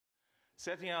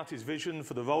setting out his vision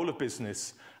for the role of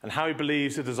business and how he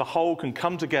believes it as a whole can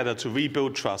come together to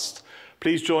rebuild trust.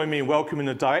 Please join me in welcoming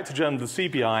the Director General of the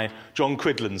CBI, John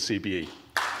Cridland, CBE.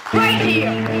 Right here,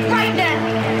 right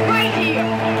now, right here,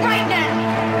 right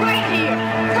now, right here,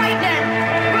 right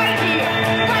now, right here,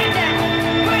 right now,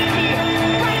 right here, right now, right here,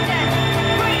 right now,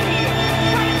 right here,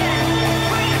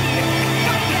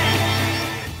 right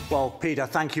now. Well, Peter,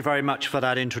 thank you very much for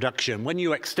that introduction. When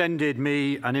you extended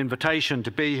me an invitation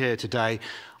to be here today,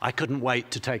 I couldn't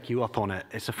wait to take you up on it.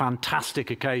 It's a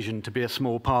fantastic occasion to be a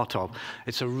small part of.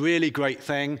 It's a really great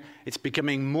thing. It's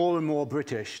becoming more and more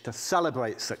British to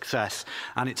celebrate success,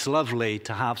 and it's lovely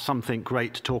to have something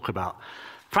great to talk about.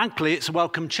 Frankly, it's a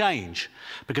welcome change,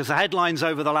 because the headlines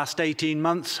over the last 18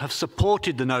 months have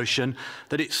supported the notion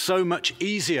that it's so much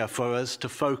easier for us to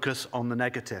focus on the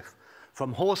negative.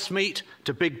 From horse meat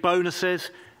to big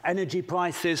bonuses, energy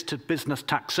prices to business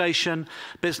taxation,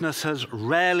 business has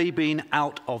rarely been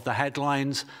out of the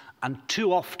headlines, and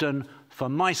too often, for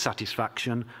my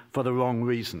satisfaction, for the wrong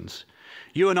reasons.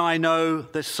 You and I know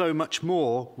there's so much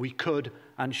more we could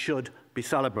and should be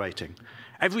celebrating.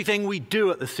 Everything we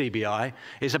do at the CBI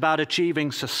is about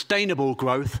achieving sustainable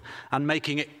growth and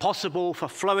making it possible for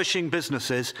flourishing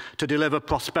businesses to deliver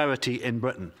prosperity in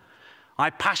Britain. I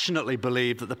passionately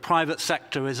believe that the private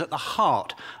sector is at the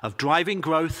heart of driving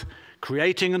growth,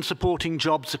 creating and supporting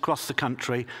jobs across the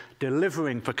country,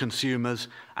 delivering for consumers,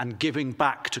 and giving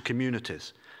back to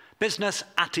communities. Business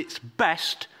at its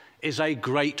best is a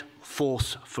great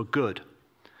force for good.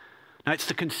 Now, it's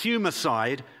the consumer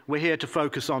side we're here to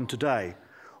focus on today.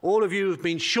 All of you who have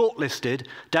been shortlisted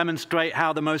demonstrate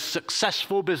how the most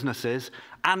successful businesses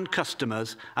and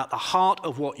customers at the heart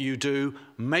of what you do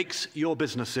makes your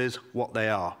businesses what they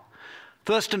are.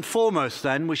 First and foremost,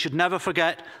 then, we should never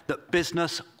forget that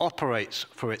business operates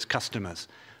for its customers.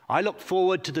 I look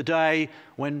forward to the day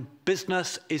when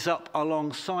business is up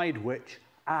alongside which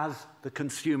as the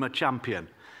consumer champion.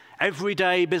 Every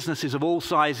day, businesses of all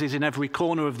sizes in every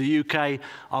corner of the UK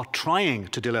are trying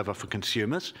to deliver for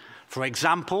consumers. For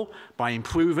example, by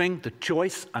improving the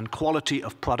choice and quality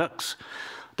of products.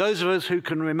 Those of us who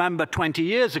can remember 20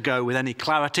 years ago with any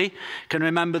clarity can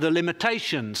remember the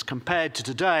limitations compared to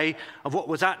today of what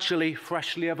was actually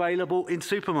freshly available in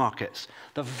supermarkets.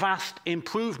 The vast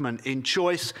improvement in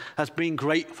choice has been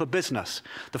great for business.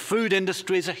 The food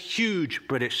industry is a huge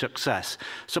British success,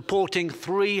 supporting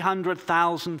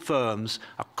 300,000 firms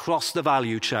across the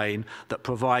value chain that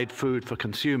provide food for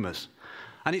consumers.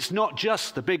 And it's not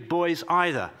just the big boys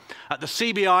either. At the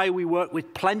CBI, we work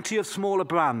with plenty of smaller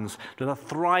brands that are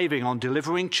thriving on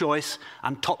delivering choice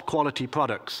and top quality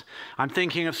products. I'm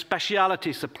thinking of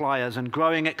specialty suppliers and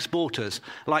growing exporters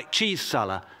like Cheese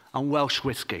Cellar and Welsh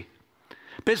Whisky.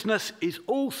 Business is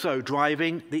also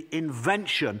driving the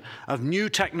invention of new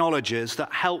technologies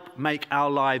that help make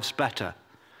our lives better.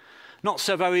 Not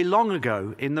so very long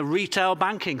ago, in the retail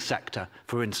banking sector,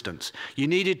 for instance, you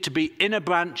needed to be in a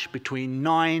branch between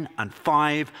 9 and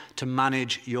 5 to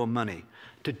manage your money.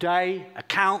 Today,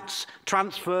 accounts,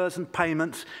 transfers and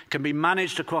payments can be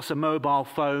managed across a mobile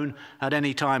phone at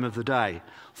any time of the day.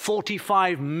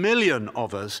 45 million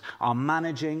of us are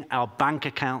managing our bank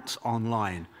accounts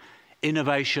online.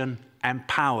 Innovation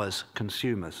empowers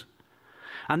consumers.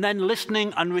 And then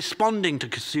listening and responding to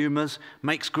consumers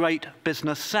makes great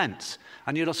business sense.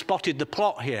 And you'll have spotted the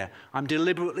plot here. I'm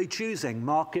deliberately choosing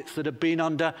markets that have been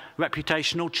under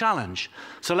reputational challenge.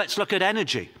 So let's look at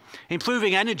energy.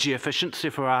 Improving energy efficiency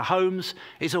for our homes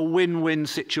is a win-win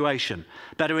situation.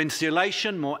 Better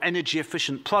insulation, more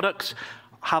energy-efficient products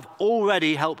have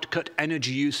already helped cut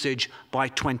energy usage by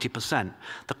 20%.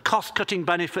 The cost-cutting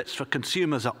benefits for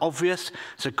consumers are obvious.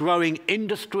 It's a growing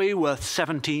industry worth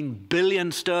 17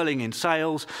 billion sterling in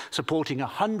sales, supporting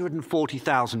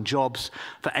 140,000 jobs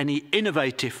for any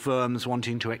innovative firms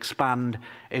wanting to expand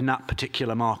in that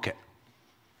particular market.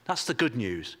 That's the good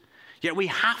news. Yet we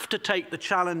have to take the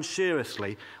challenge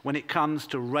seriously when it comes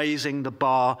to raising the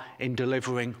bar in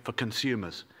delivering for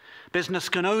consumers. Business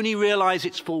can only realise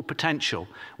its full potential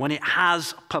when it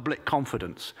has public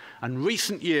confidence, and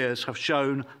recent years have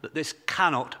shown that this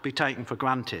cannot be taken for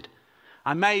granted.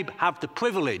 I may have the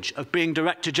privilege of being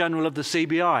Director General of the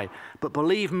CBI, but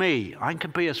believe me, I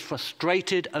can be as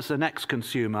frustrated as the next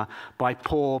consumer by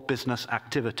poor business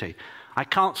activity. I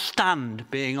can't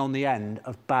stand being on the end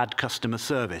of bad customer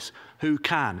service. Who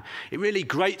can? It really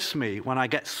grates me when I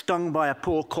get stung by a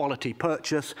poor quality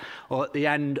purchase or at the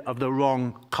end of the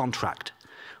wrong contract.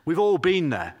 We've all been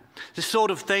there. This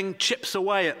sort of thing chips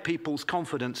away at people's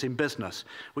confidence in business,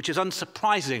 which has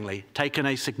unsurprisingly taken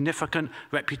a significant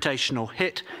reputational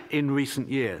hit in recent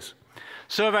years.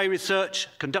 Survey research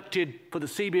conducted for the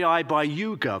CBI by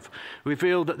YouGov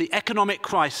revealed that the economic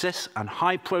crisis and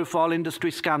high-profile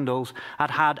industry scandals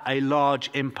had had a large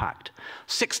impact.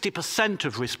 60%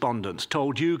 of respondents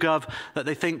told YouGov that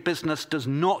they think business does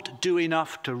not do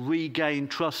enough to regain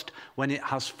trust when it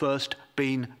has first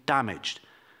been damaged.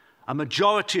 A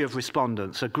majority of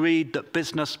respondents agreed that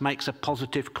business makes a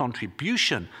positive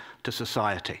contribution to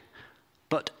society,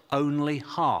 but only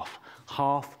half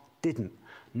didn't.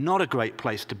 Not a great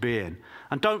place to be in.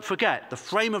 And don't forget, the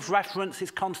frame of reference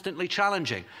is constantly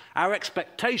challenging. Our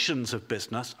expectations of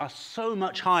business are so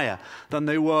much higher than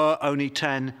they were only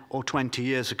 10 or 20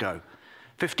 years ago.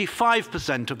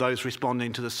 55% of those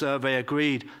responding to the survey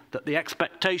agreed that the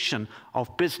expectation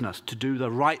of business to do the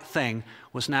right thing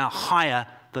was now higher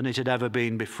than it had ever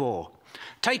been before.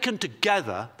 Taken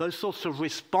together, those sorts of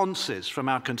responses from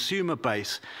our consumer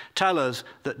base tell us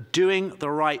that doing the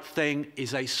right thing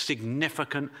is a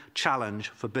significant challenge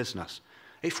for business.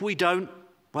 If we don't,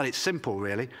 well, it's simple,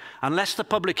 really. Unless the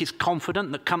public is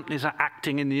confident that companies are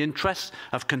acting in the interests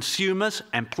of consumers,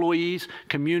 employees,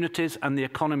 communities, and the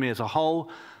economy as a whole,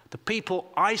 the people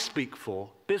I speak for,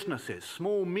 businesses,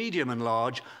 small, medium and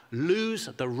large, lose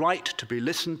the right to be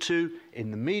listened to in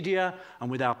the media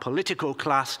and with our political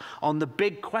class on the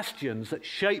big questions that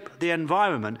shape the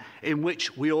environment in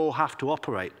which we all have to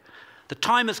operate. The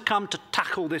time has come to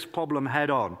tackle this problem head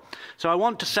on. So I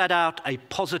want to set out a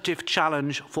positive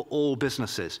challenge for all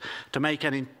businesses to make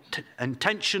an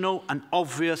intentional and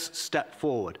obvious step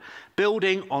forward,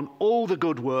 building on all the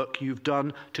good work you've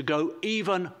done to go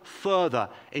even further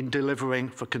in delivering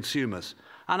for consumers.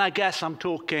 And I guess I'm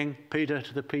talking, Peter,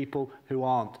 to the people who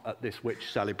aren't at this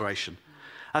witch celebration.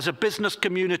 As a business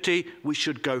community, we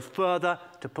should go further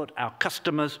to put our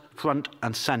customers front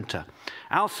and centre.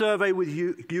 Our survey with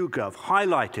YouGov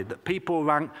highlighted that people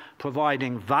rank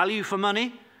providing value for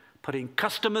money, putting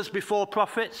customers before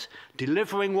profits,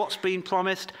 delivering what's been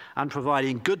promised, and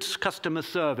providing good customer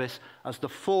service as the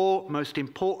 4 most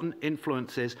important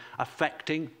influences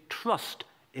affecting trust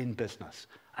in business.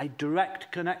 A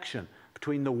direct connection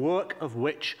between the work of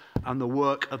which and the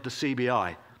work of the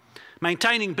CBI.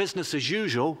 Maintaining business as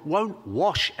usual won't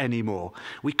wash anymore.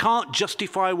 We can't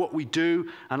justify what we do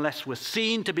unless we're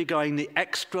seen to be going the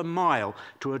extra mile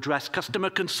to address customer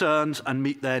concerns and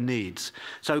meet their needs.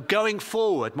 So going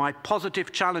forward, my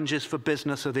positive challenges for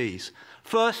business are these.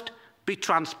 First, be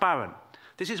transparent.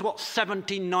 This is what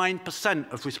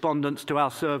 79% of respondents to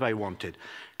our survey wanted.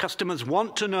 Customers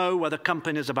want to know whether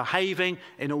companies are behaving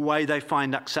in a way they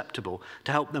find acceptable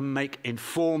to help them make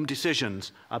informed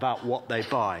decisions about what they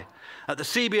buy. At the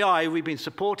CBI, we've been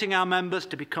supporting our members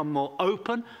to become more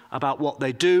open about what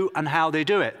they do and how they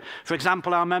do it. For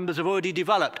example, our members have already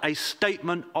developed a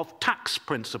statement of tax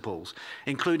principles,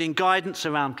 including guidance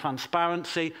around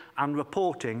transparency and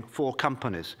reporting for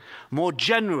companies. More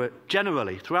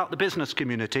generally, throughout the business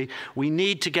community, we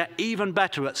need to get even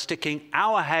better at sticking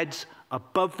our heads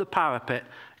above the parapet,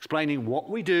 explaining what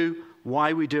we do,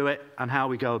 why we do it, and how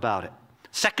we go about it.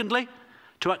 Secondly,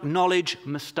 to acknowledge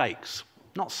mistakes.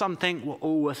 Not something we're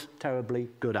always terribly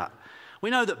good at. We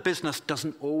know that business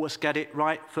doesn't always get it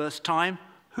right first time.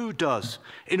 Who does?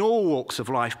 In all walks of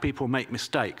life, people make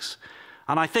mistakes.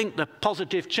 And I think the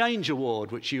Positive Change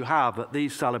Award, which you have at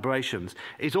these celebrations,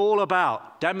 is all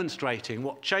about demonstrating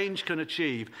what change can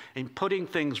achieve in putting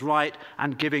things right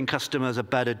and giving customers a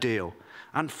better deal.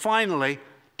 And finally,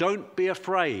 don't be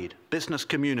afraid, business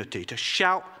community, to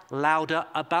shout louder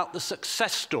about the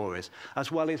success stories,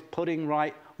 as well as putting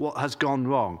right what has gone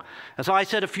wrong. As I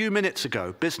said a few minutes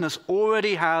ago, business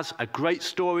already has a great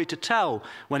story to tell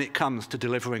when it comes to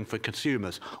delivering for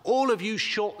consumers. All of you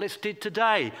shortlisted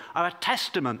today are a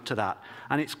testament to that,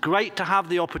 and it's great to have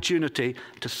the opportunity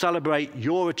to celebrate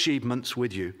your achievements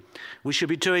with you. We should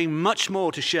be doing much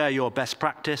more to share your best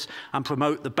practice and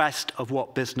promote the best of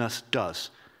what business does.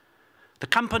 The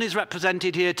companies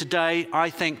represented here today, I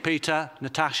think, Peter,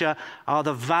 Natasha, are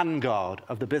the vanguard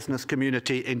of the business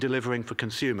community in delivering for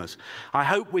consumers. I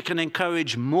hope we can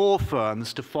encourage more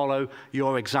firms to follow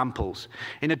your examples.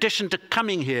 In addition to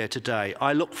coming here today,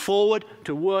 I look forward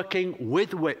to working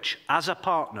with Which as a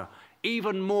partner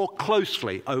even more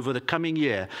closely over the coming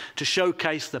year to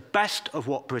showcase the best of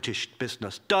what British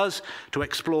business does, to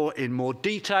explore in more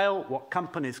detail what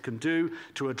companies can do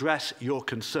to address your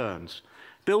concerns.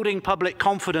 Building public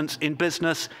confidence in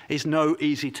business is no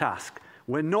easy task.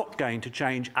 We're not going to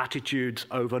change attitudes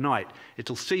overnight.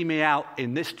 It'll see me out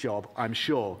in this job, I'm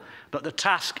sure. But the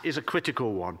task is a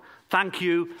critical one. Thank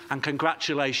you and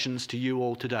congratulations to you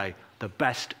all today. The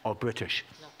best of British.